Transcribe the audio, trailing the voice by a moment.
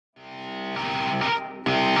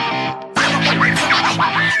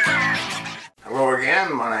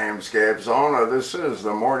name's Gabe Zolna. This is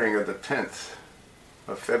the morning of the 10th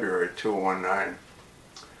of February 2019.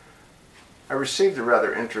 I received a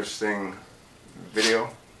rather interesting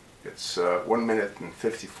video. It's 1 minute and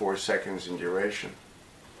 54 seconds in duration.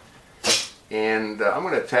 And I'm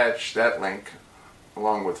going to attach that link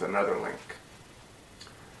along with another link.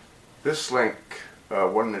 This link,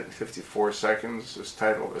 1 minute and 54 seconds, is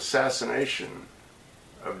titled Assassination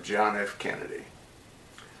of John F. Kennedy.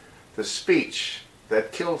 The speech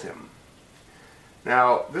that killed him.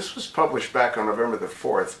 Now, this was published back on November the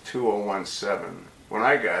 4th, 2017. When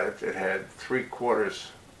I got it, it had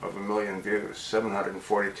 750,000 views,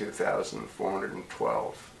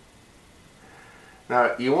 742,412.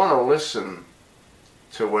 Now, you want to listen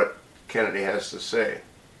to what Kennedy has to say.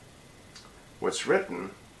 What's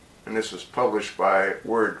written, and this was published by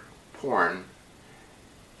Word Porn,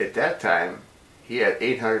 at that time, he had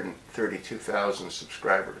 832,000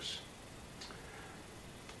 subscribers.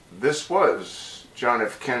 This was John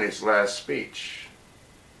F. Kennedy's last speech.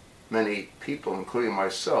 Many people, including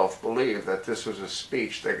myself, believe that this was a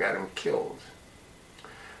speech that got him killed.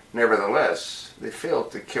 Nevertheless, they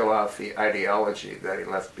failed to kill off the ideology that he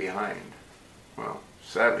left behind. Well,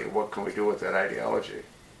 sadly, what can we do with that ideology?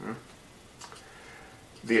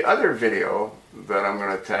 The other video that I'm going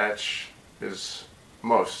to attach is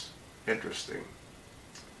most interesting.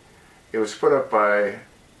 It was put up by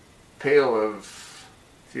Paleo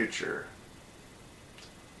Future.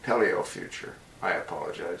 I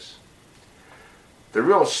apologize. The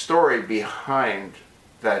real story behind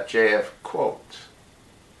that JF quote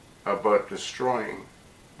about destroying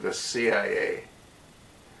the CIA.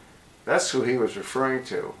 That's who he was referring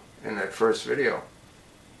to in that first video.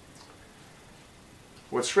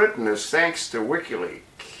 What's written is, thanks to WikiLeaks,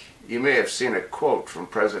 you may have seen a quote from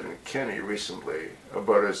President Kennedy recently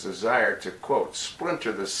about his desire to, quote,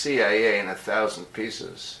 splinter the CIA in 1,000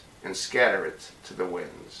 pieces and scatter it to the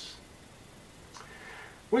winds.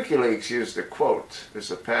 WikiLeaks used the quote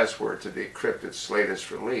as a password to decrypt its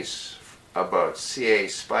latest release about CIA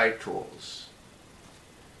spy tools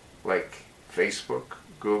like Facebook,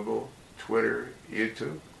 Google, Twitter,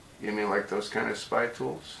 YouTube. You mean like those kind of spy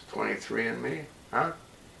tools? 23andMe, huh?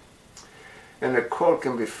 And the quote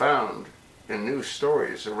can be found in news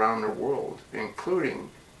stories around the world,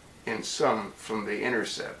 including in some from The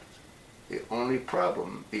Intercept. The only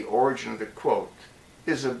problem, the origin of the quote,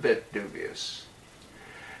 is a bit dubious.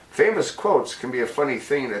 Famous quotes can be a funny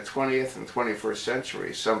thing in the 20th and 21st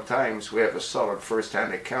century. Sometimes we have a solid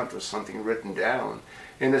first-hand account of something written down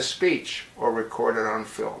in a speech or recorded on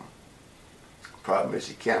film. Problem is,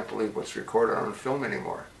 you can't believe what's recorded on film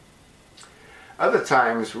anymore. Other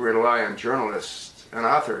times we rely on journalists and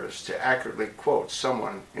authors to accurately quote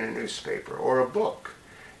someone in a newspaper or a book.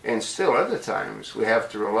 And still other times we have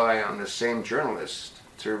to rely on the same journalist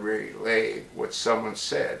to relay what someone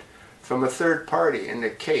said from a third party in the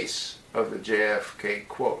case of the JFK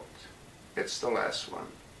quote. It's the last one.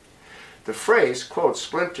 The phrase, quote,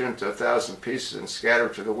 splinter into 1,000 pieces and scatter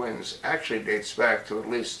to the winds actually dates back to at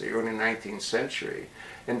least the early 19th century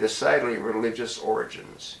and decidedly religious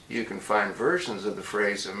origins. You can find versions of the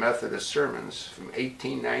phrase in Methodist sermons from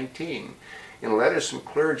 1819, in letters from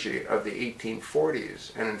clergy of the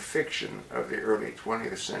 1840s, and in fiction of the early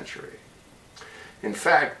 20th century. In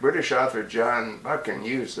fact, British author John Buchan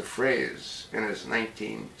used the phrase in his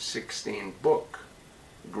 1916 book,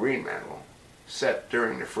 Greenmantle, set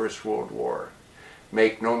during the First World War.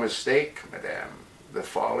 Make no mistake, madame, the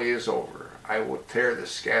folly is over. I will tear the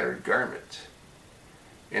scattered garment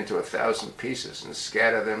into 1,000 pieces and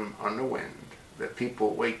scatter them on the wind. The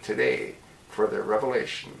people wait today for their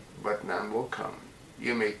revelation, but none will come.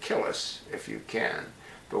 You may kill us if you can,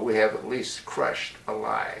 but we have at least crushed a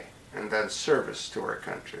lie and done service to our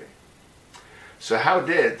country. So how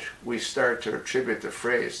did we start to attribute the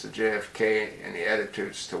phrase to JFK and the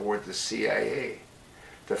attitudes toward the CIA?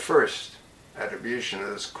 The first attribution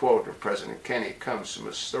of this quote of President Kennedy comes from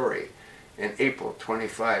a story in April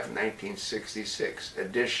 25, 1966,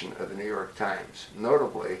 edition of the New York Times.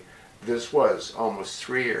 Notably, this was almost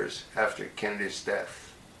 3 years after Kennedy's death.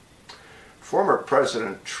 Former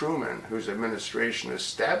President Truman, whose administration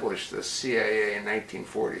established the CIA in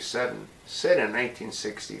 1947, said in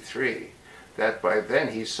 1963 that by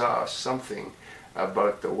then he saw something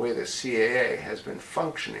about the way the CIA has been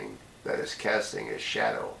functioning that is casting a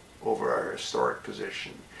shadow over our historic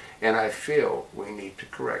position, and I feel we need to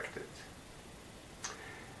correct it.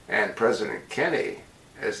 And President Kennedy,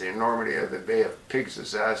 as the enormity of the Bay of Pigs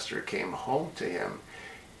disaster came home to him,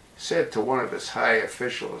 said to one of his high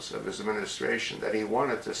officials of his administration that he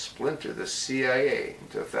wanted to splinter the CIA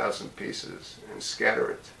into 1,000 pieces and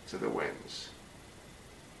scatter it to the winds.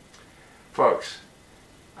 Folks,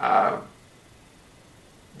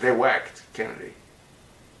 they whacked Kennedy.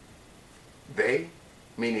 They,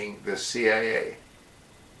 meaning the CIA,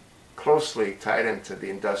 closely tied into the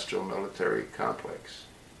industrial military complex.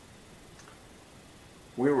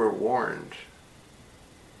 We were warned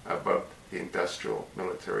about the industrial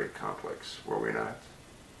military complex, were we not?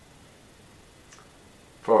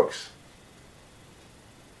 Folks,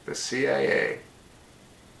 the CIA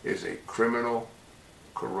is a criminal,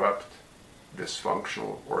 corrupt,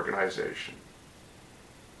 dysfunctional organization.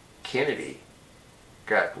 Kennedy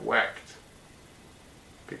got whacked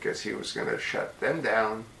because he was going to shut them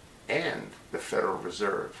down and the Federal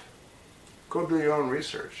Reserve. Go do your own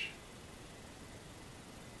research.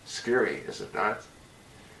 Scary, is it not?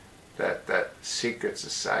 That secret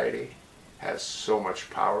society has so much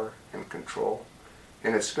power and control,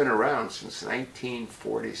 and it's been around since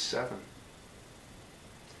 1947.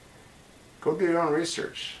 Go do your own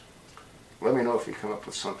research. Let me know if you come up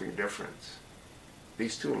with something different.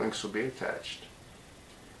 These two links will be attached.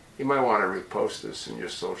 You might want to repost this in your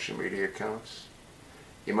social media accounts.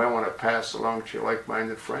 You might want to pass along to your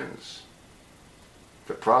like-minded friends.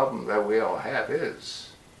 The problem that we all have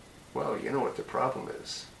is, well, you know what the problem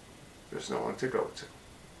is. There's no one to go to.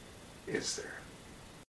 Is there?